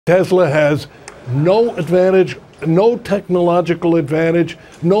Tesla has no advantage, no technological advantage,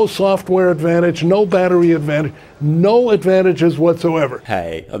 no software advantage, no battery advantage, no advantages whatsoever.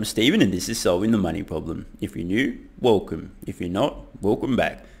 Hey, I'm Steven and this is Solving the Money Problem. If you're new, welcome. If you're not, welcome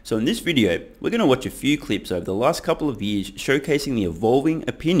back. So in this video, we're going to watch a few clips over the last couple of years showcasing the evolving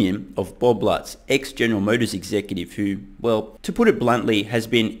opinion of Bob Lutz, ex-General Motors executive who, well, to put it bluntly, has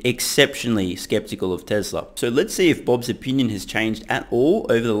been exceptionally skeptical of Tesla. So let's see if Bob's opinion has changed at all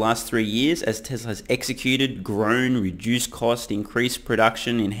over the last 3 years as Tesla has executed, grown, reduced cost, increased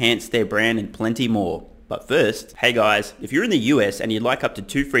production, enhanced their brand, and plenty more. But first, hey guys, if you're in the US and you'd like up to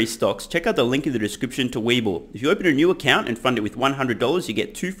 2 free stocks, check out the link in the description to WeBull. If you open a new account and fund it with $100, you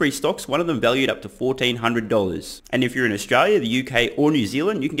get 2 free stocks, one of them valued up to $1,400. And if you're in Australia, the UK, or New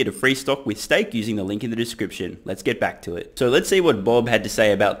Zealand, you can get a free stock with stake using the link in the description. Let's get back to it. So let's see what Bob had to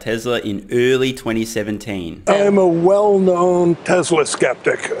say about Tesla in early 2017. I am a well-known Tesla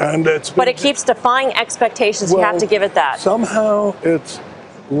skeptic, and but it keeps defying expectations. You have to give it that. Somehow it's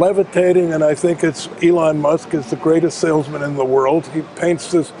levitating, and I think it's Elon Musk is the greatest salesman in the world. He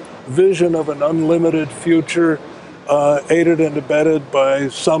paints this vision of an unlimited future, aided and abetted by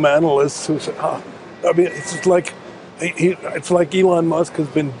some analysts who say, I mean, it's like Elon Musk has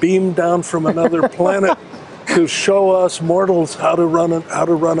been beamed down from another planet to show us mortals how to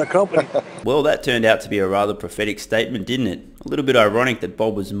run a company. Well, that turned out to be a rather prophetic statement, didn't it? A little bit ironic that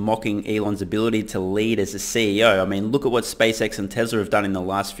Bob was mocking Elon's ability to lead as a CEO. I mean, look at what SpaceX and Tesla have done in the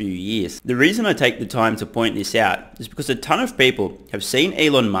last few years. The reason I take the time to point this out is because a ton of people have seen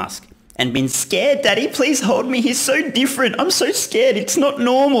Elon Musk and been scared. Daddy, please hold me. He's so different. I'm so scared. It's not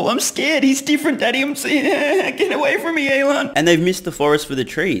normal. I'm scared. He's different, Daddy. Get away from me, Elon. And they've missed the forest for the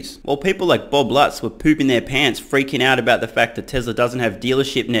trees. While people like Bob Lutz were pooping their pants, freaking out about the fact that Tesla doesn't have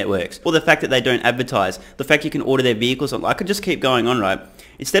dealership networks, or the fact that they don't advertise, the fact you can order their vehicles on. I could just keep going on, right?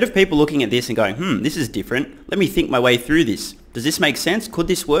 Instead of people looking at this and going, this is different. Let me think my way through this. Does this make sense? Could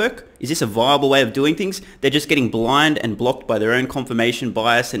this work? Is this a viable way of doing things? They're just getting blind and blocked by their own confirmation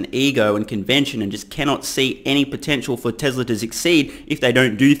bias and ego and convention and just cannot see any potential for Tesla to succeed if they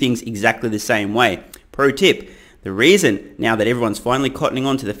don't do things exactly the same way. Pro tip, the reason now that everyone's finally cottoning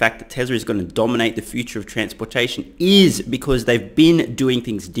on to the fact that Tesla is going to dominate the future of transportation is because they've been doing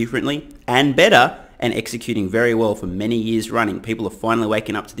things differently and better and executing very well for many years running. People are finally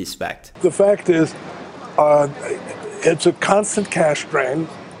waking up to this fact. The fact is, it's a constant cash drain.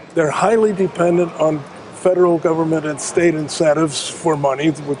 They're highly dependent on federal government and state incentives for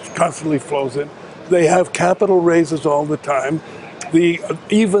money, which constantly flows in. They have capital raises all the time.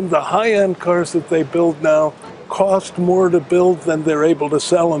 Even the high-end cars that they build now cost more to build than they're able to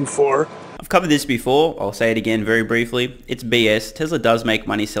sell them for. I've covered this before, I'll say it again very briefly. It's BS. Tesla does make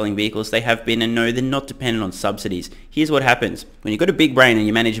money selling vehicles. They have been, and no, they're not dependent on subsidies. Here's what happens. When you've got a big brain and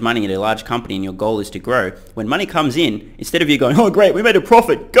you manage money at a large company and your goal is to grow, when money comes in, instead of you going, oh great, we made a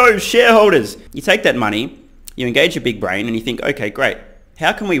profit, go shareholders! You take that money, you engage your big brain and you think, okay, great.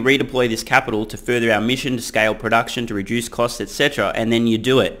 How can we redeploy this capital to further our mission, to scale production, to reduce costs, etc.? And then you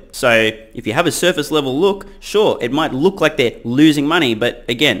do it. So if you have a surface level look, sure, it might look like they're losing money, but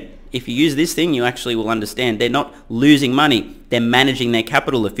again, if you use this thing, you actually will understand they're not losing money. They're managing their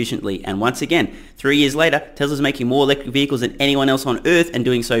capital efficiently. And once again, 3 years later, Tesla's making more electric vehicles than anyone else on earth and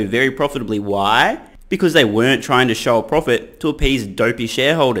doing so very profitably. Why? Because they weren't trying to show a profit to appease dopey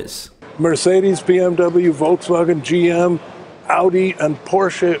shareholders. Mercedes, BMW, Volkswagen, GM, Audi, and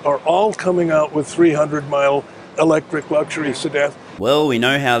Porsche are all coming out with 300-mile electric luxury sedans. Well, we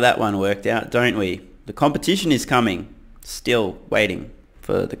know how that one worked out, don't we? The competition is coming. Still waiting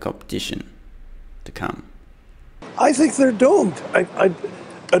for the competition to come. I think they're doomed.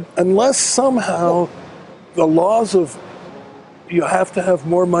 Unless somehow the laws of you have to have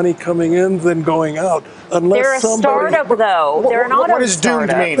more money coming in than going out. They're a startup, though. They're not what does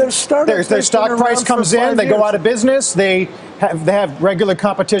doomed mean? Their stock price comes in, they go out of business, they have regular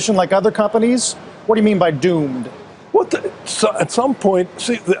competition like other companies. What do you mean by doomed? So at some point,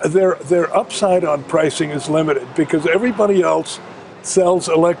 see, their upside on pricing is limited because everybody else sells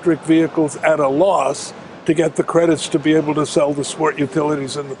electric vehicles at a loss to get the credits to be able to sell the sport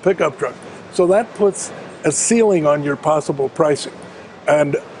utilities and the pickup truck. So that puts a ceiling on your possible pricing.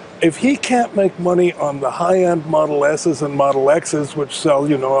 And if he can't make money on the high-end Model S's and Model X's, which sell,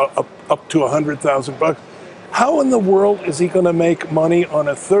 up to $100,000, how in the world is he going to make money on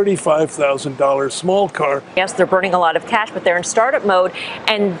a $35,000 small car? Yes, they're burning a lot of cash, but they're in startup mode,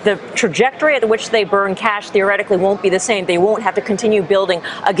 and the trajectory at which they burn cash theoretically won't be the same. They won't have to continue building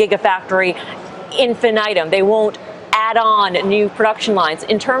a gigafactory infinitum. They won't add on new production lines.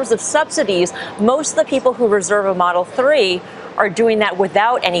 In terms of subsidies, most of the people who reserve a Model 3 are doing that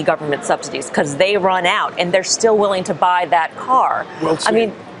without any government subsidies because they run out and they're still willing to buy that car. We'll see. I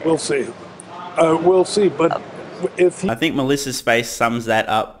mean, we'll see. We'll see. But if I think Melissa's face sums that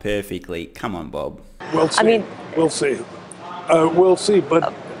up perfectly. Come on, Bob. We'll see. I mean, we'll see. We'll see.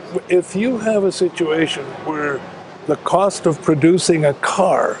 But if you have a situation where the cost of producing a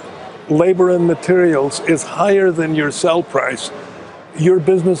car, labor and materials, is higher than your sell price, your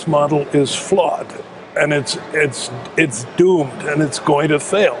business model is flawed, and it's doomed, and it's going to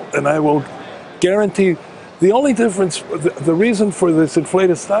fail. And I will guarantee the only difference, the reason for this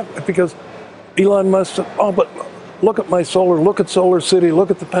inflated stock, because Elon Musk said, oh, but look at my solar, look at Solar City, look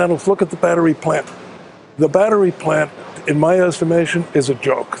at the panels, look at the battery plant. The battery plant, in my estimation, is a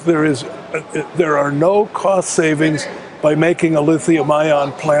joke. There are no cost savings by making a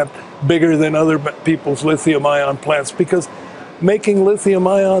lithium-ion plant bigger than other people's lithium-ion plants, because making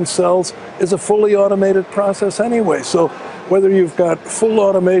lithium-ion cells is a fully automated process anyway. So whether you've got full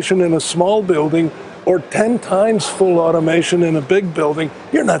automation in a small building or 10 times full automation in a big building,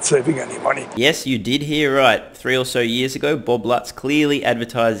 you're not saving any money. Yes, you did hear right. 3 or so years ago, Bob Lutz clearly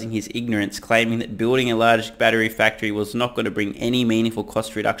advertising his ignorance, claiming that building a large battery factory was not going to bring any meaningful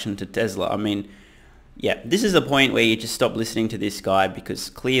cost reduction to Tesla. I mean, yeah, this is the point where you just stop listening to this guy, because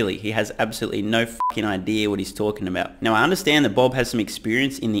clearly he has absolutely no fucking idea what he's talking about. Now, I understand that Bob has some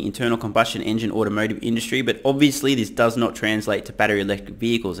experience in the internal combustion engine automotive industry, but obviously this does not translate to battery electric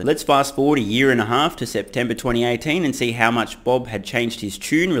vehicles. And let's fast forward a year and a half to September 2018 and see how much Bob had changed his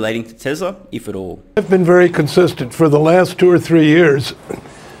tune relating to Tesla, if at all. I've been very consistent. For the last 2 or 3 years,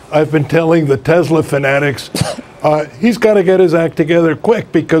 I've been telling the Tesla fanatics, he's got to get his act together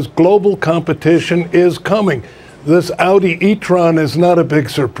quick, because global competition is coming. This Audi e-tron is not a big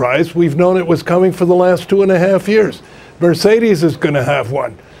surprise. We've known it was coming for the last 2.5 years. Mercedes is going to have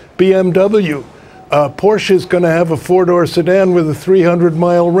one. BMW. Porsche is going to have a 4-door sedan with a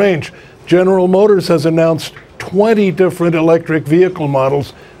 300-mile range. General Motors has announced 20 different electric vehicle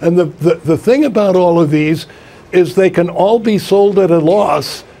models. And the thing about all of these is they can all be sold at a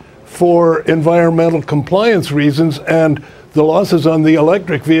loss for environmental compliance reasons, and the losses on the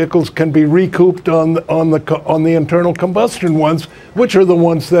electric vehicles can be recouped on the internal combustion ones, which are the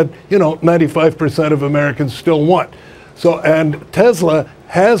ones that 95% of Americans still want. So, and Tesla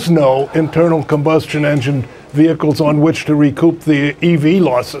has no internal combustion engine vehicles on which to recoup the EV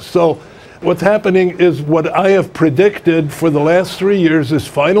losses. So what's happening is what I have predicted for the last 3 years is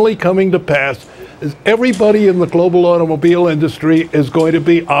finally coming to pass. Is everybody in the global automobile industry is going to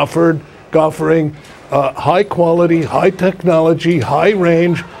be offering high quality, high technology, high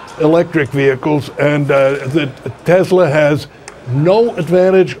range electric vehicles, and Tesla has no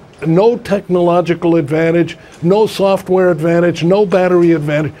advantage, no technological advantage, no software advantage, no battery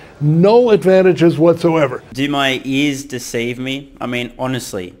advantage, no advantages whatsoever. Do my ears deceive me? I mean,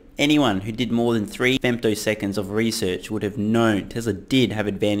 honestly, anyone who did more than 3 femtoseconds of research would have known Tesla did have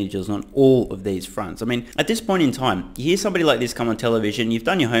advantages on all of these fronts. I mean, at this point in time, you hear somebody like this come on television, you've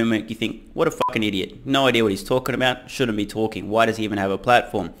done your homework, you think, what a fucking idiot. No idea what he's talking about, shouldn't be talking. Why does he even have a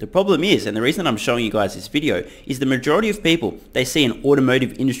platform? The problem is, and the reason I'm showing you guys this video, is the majority of people, they see an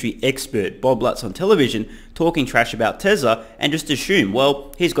automotive industry expert, Bob Lutz, on television talking trash about Tesla and just assume,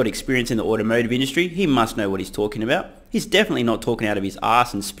 well, he's got experience in the automotive industry, he must know what he's talking about. He's definitely not talking out of his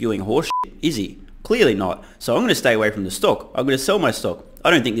ass and spewing horse shit, is he? Clearly not. So I'm going to stay away from the stock. I'm going to sell my stock. I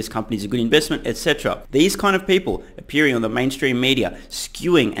don't think this company is a good investment, etc. These kind of people appearing on the mainstream media,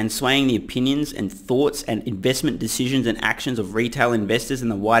 skewing and swaying the opinions and thoughts and investment decisions and actions of retail investors in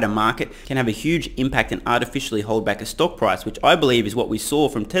the wider market can have a huge impact and artificially hold back a stock price, which I believe is what we saw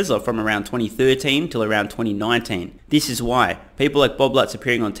from Tesla from around 2013 till around 2019. This is why people like Bob Lutz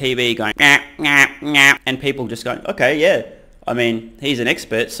appearing on TV going, nah, nah, nah, and people just going, okay, yeah. I mean, he's an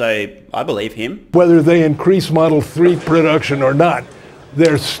expert, so I believe him. Whether they increase Model 3 production or not,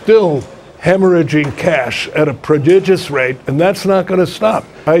 they're still hemorrhaging cash at a prodigious rate, and that's not going to stop.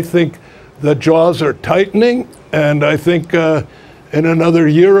 I think the jaws are tightening, and I think in another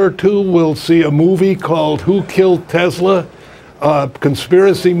year or two we'll see a movie called Who Killed Tesla? A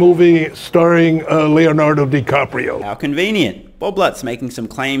conspiracy movie starring Leonardo DiCaprio. How convenient. Bob Lutz making some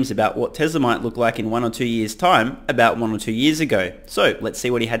claims about what Tesla might look like in 1 or 2 years' time about 1 or 2 years ago. So let's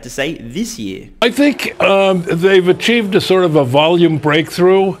see what he had to say this year. I think they've achieved a sort of a volume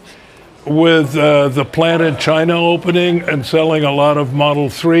breakthrough with the plant in China opening and selling a lot of Model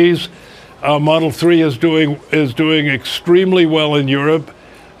 3s. Model 3 is doing extremely well in Europe.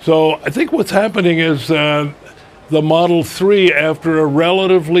 So I think what's happening is the Model 3, after a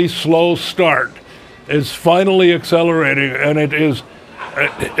relatively slow start, is finally accelerating, and it is.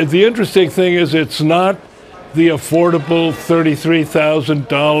 The interesting thing is it's not the affordable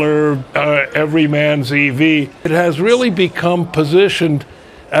 $33,000 everyman's EV. It has really become positioned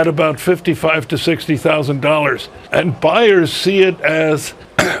at about $55,000 to $60,000. And buyers see it as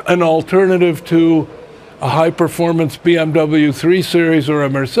an alternative to a high-performance BMW 3 Series or a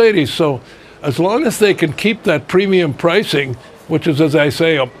Mercedes. So as long as they can keep that premium pricing, which is, as I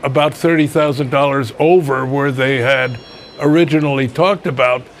say, about $30,000 over where they had originally talked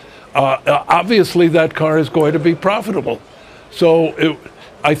about, obviously that car is going to be profitable. So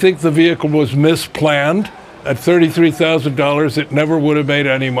I think the vehicle was misplanned. At $33,000, it never would have made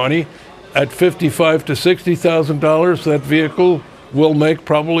any money. At $55,000 to $60,000, that vehicle will make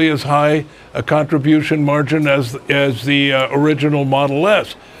probably as high a contribution margin as the original Model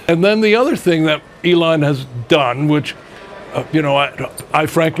S. And then the other thing that Elon has done, which I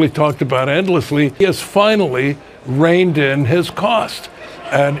frankly talked about endlessly, he has finally reined in his cost.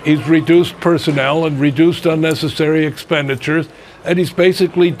 And he's reduced personnel and reduced unnecessary expenditures. And he's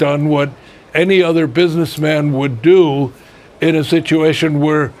basically done what any other businessman would do in a situation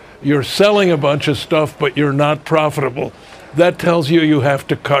where you're selling a bunch of stuff but you're not profitable. That tells you have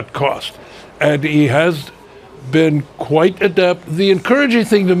to cut costs. And he has been quite adept. The encouraging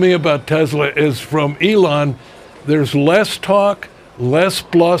thing to me about Tesla is from Elon, there's less talk, less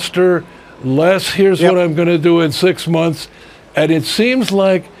bluster, less here's what I'm going to do in 6 months. And it seems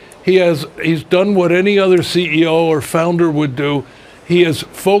like he's done what any other CEO or founder would do. He is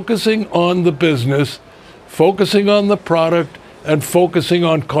focusing on the business, focusing on the product, and focusing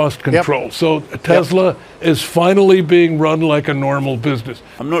on cost control. So Tesla is finally being run like a normal business.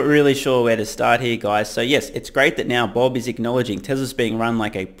 I'm not really sure where to start here, guys. So yes, it's great that now Bob is acknowledging Tesla's being run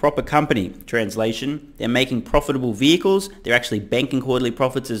like a proper company. Translation, they're making profitable vehicles. They're actually banking quarterly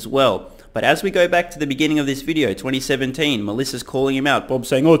profits as well. But as we go back to the beginning of this video, 2017, Melissa's calling him out. Bob's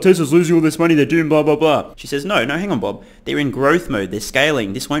saying, oh, Tesla's losing all this money, they're doomed, blah, blah, blah. She says, no, hang on, Bob. They're in growth mode, they're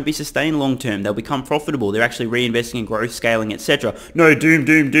scaling. This won't be sustained long term. They'll become profitable. They're actually reinvesting in growth, scaling, etc. No,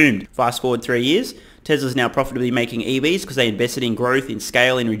 doomed. Fast forward 3 years. Tesla's now profitably making EVs because they invested in growth, in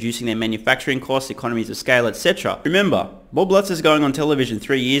scale, in reducing their manufacturing costs, economies of scale, etc. Remember, Bob Lutz is going on television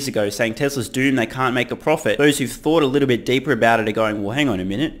 3 years ago saying Tesla's doomed, they can't make a profit. Those who've thought a little bit deeper about it are going, well, hang on a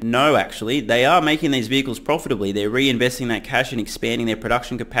minute. No, actually, they are making these vehicles profitably. They're reinvesting that cash and expanding their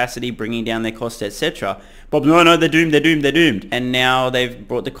production capacity, bringing down their costs, etc. Bob, no, they're doomed. And now they've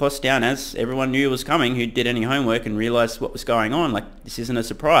brought the costs down, as everyone knew it was coming who did any homework and realized what was going on. Like, this isn't a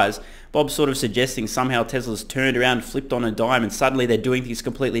surprise. Bob's sort of suggesting somehow Tesla's turned around, flipped on a dime, and suddenly they're doing things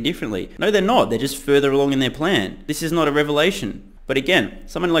completely differently. No, they're not. They're just further along in their plan. This is not a revelation. But again,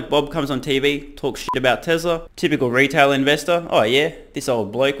 someone like Bob comes on TV, talks shit about Tesla, typical retail investor. Oh yeah, this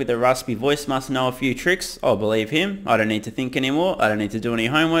old bloke with a raspy voice must know a few tricks. I'll believe him. I don't need to think anymore. I don't need to do any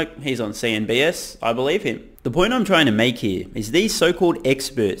homework. He's on CNBS. I believe him. The point I'm trying to make here is these so-called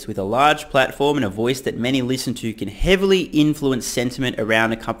experts with a large platform and a voice that many listen to can heavily influence sentiment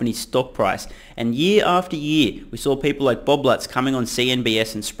around a company's stock price. And year after year, we saw people like Bob Lutz coming on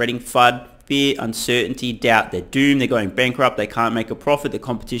CNBS and spreading FUD, fear, uncertainty, doubt. They're doomed, they're going bankrupt, they can't make a profit, the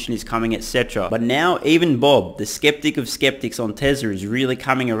competition is coming, etc. But now even Bob, the skeptic of skeptics on Tesla, is really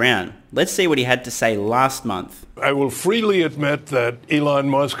coming around. Let's see what he had to say last month. I will freely admit that Elon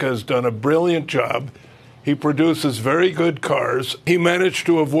Musk has done a brilliant job. He produces very good cars. He managed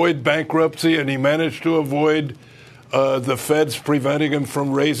to avoid bankruptcy, and he managed to avoid the feds preventing him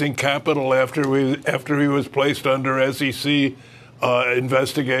from raising capital after he was placed under SEC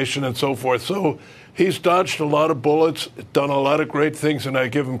investigation and so forth. So he's dodged a lot of bullets, done a lot of great things, and I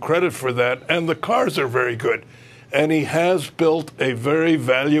give him credit for that. And the cars are very good. And he has built a very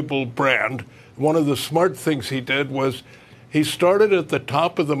valuable brand. One of the smart things he did was he started at the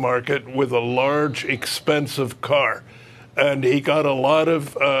top of the market with a large, expensive car. And he got a lot of,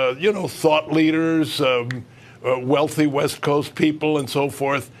 thought leaders, wealthy West Coast people and so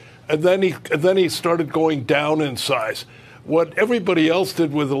forth. And then he started going down in size. What everybody else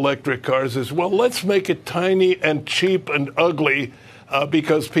did with electric cars is, well, let's make it tiny and cheap and ugly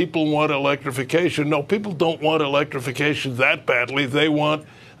because people want electrification. No, people don't want electrification that badly. They want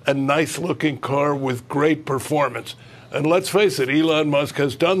a nice-looking car with great performance. And let's face it, Elon Musk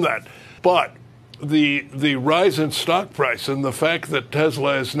has done that. But the rise in stock price and the fact that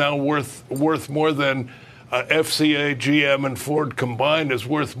Tesla is now worth more than FCA, GM, and Ford combined, is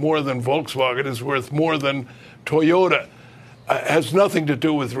worth more than Volkswagen, is worth more than Toyota, has nothing to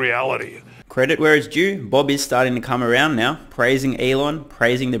do with reality. Credit where it's due. Bob is starting to come around now, praising Elon,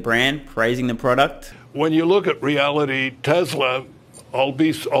 praising the brand, praising the product. When you look at reality, Tesla,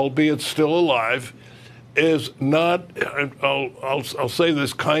 albeit still alive, is not, I'll say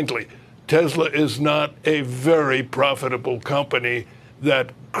this kindly, Tesla is not a very profitable company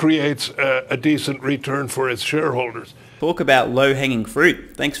that creates a decent return for its shareholders. Talk about low-hanging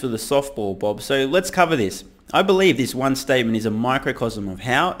fruit. Thanks for the softball, Bob. So let's cover this. I believe this one statement is a microcosm of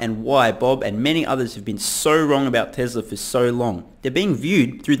how and why Bob and many others have been so wrong about Tesla for so long. They're being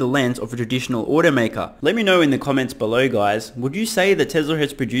viewed through the lens of a traditional automaker. Let me know in the comments below, guys. Would you say that Tesla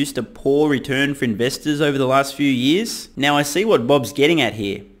has produced a poor return for investors over the last few years? Now I see what Bob's getting at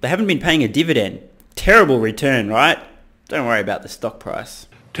here. They haven't been paying a dividend. Terrible return, right? Don't worry about the stock price.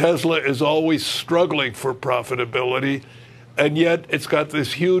 Tesla is always struggling for profitability, and yet it's got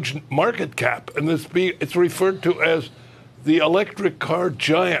this huge market cap, and it's referred to as the electric car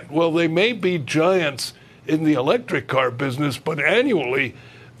giant. Well, they may be giants in the electric car business, but annually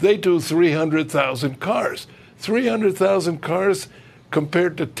they do 300,000 cars. 300,000 cars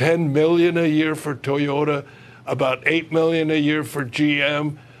compared to 10 million a year for Toyota, about 8 million a year for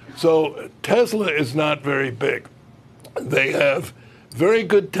GM. So Tesla is not very big. They have very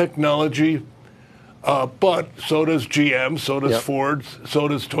good technology, but so does GM, so does Ford, so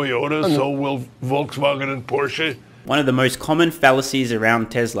does Toyota, so will Volkswagen and Porsche. One of the most common fallacies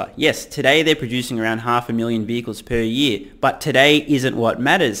around Tesla. Yes, today they're producing around 500,000 vehicles per year, but today isn't what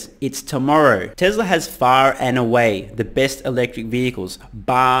matters. It's tomorrow. Tesla has far and away the best electric vehicles,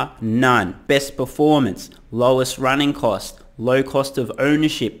 bar none. Best performance, lowest running cost, low cost of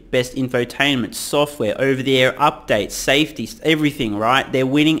ownership, best infotainment, software, over-the-air updates, safety, everything, right? They're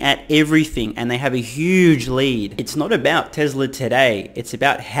winning at everything and they have a huge lead. It's not about Tesla today. It's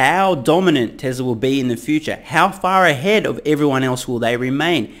about how dominant Tesla will be in the future. How far ahead of everyone else will they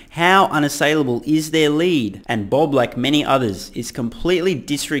remain? How unassailable is their lead? And Bob, like many others, is completely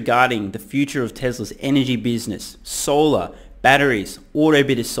disregarding the future of Tesla's energy business, solar, batteries, auto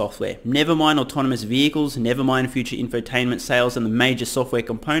bidder software, never mind autonomous vehicles, never mind future infotainment sales and the major software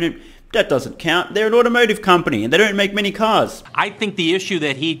component. That doesn't count. They're an automotive company and they don't make many cars. I think the issue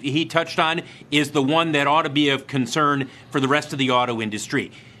that he touched on is the one that ought to be of concern for the rest of the auto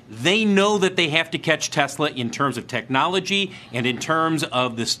industry. They know that they have to catch Tesla in terms of technology and in terms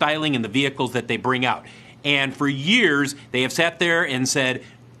of the styling and the vehicles that they bring out. And for years, they have sat there and said,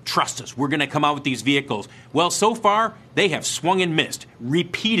 trust us, we're going to come out with these vehicles. Well, so far, they have swung and missed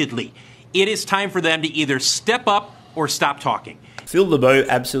repeatedly. It is time for them to either step up or stop talking. Phil LeBeau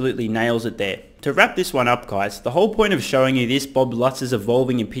absolutely nails it there. To wrap this one up, guys, the whole point of showing you this Bob Lutz's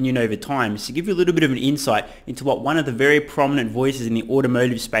evolving opinion over time is to give you a little bit of an insight into what one of the very prominent voices in the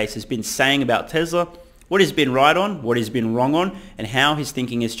automotive space has been saying about Tesla, what he's been right on, what he's been wrong on, and how his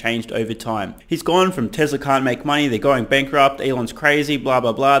thinking has changed over time. He's gone from Tesla can't make money, they're going bankrupt, Elon's crazy, blah,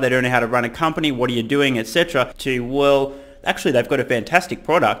 blah, blah, they don't know how to run a company, what are you doing, etc. to, well, actually they've got a fantastic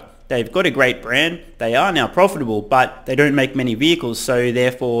product, they've got a great brand, they are now profitable, but they don't make many vehicles, so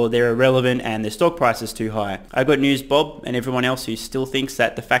therefore they're irrelevant and their stock price is too high. I've got news, Bob, and everyone else who still thinks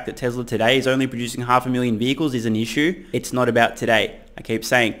that the fact that Tesla today is only producing 500,000 vehicles is an issue. It's not about today. I keep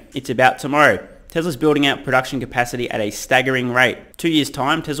saying, it's about tomorrow. Tesla's building out production capacity at a staggering rate. 2 years'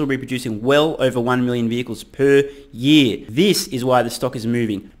 time, Tesla will be producing well over 1 million vehicles per year. This is why the stock is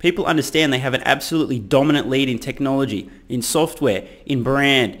moving. People understand they have an absolutely dominant lead in technology, in software, in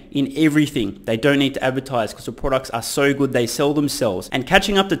brand, in everything. They don't need to advertise because the products are so good they sell themselves. And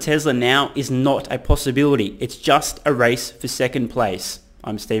catching up to Tesla now is not a possibility. It's just a race for second place.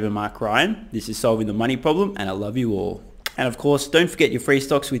 I'm Stephen Mark Ryan. This is Solving the Money Problem, and I love you all. And of course, don't forget your free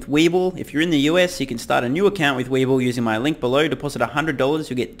stocks with WeBull. If you're in the US, you can start a new account with WeBull using my link below. Deposit $100,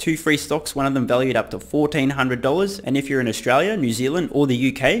 you'll get 2 free stocks, one of them valued up to $1,400. And if you're in Australia, New Zealand, or the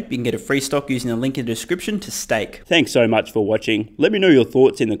UK, you can get a free stock using the link in the description to stake. Thanks so much for watching. Let me know your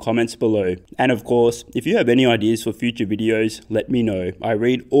thoughts in the comments below. And of course, if you have any ideas for future videos, let me know. I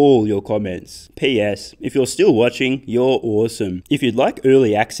read all your comments. P.S. If you're still watching, you're awesome. If you'd like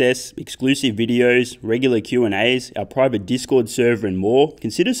early access, exclusive videos, regular Q&As, our private Discord server and more,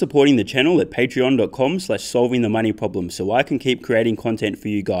 consider supporting the channel at patreon.com/solvingthemoneyproblem so I can keep creating content for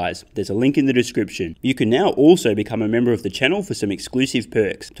you guys. There's a link in the description. You can now also become a member of the channel for some exclusive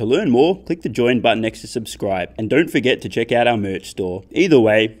perks. To learn more, click the join button next to subscribe. And don't forget to check out our merch store. Either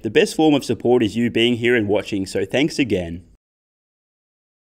way, the best form of support is you being here and watching, so thanks again.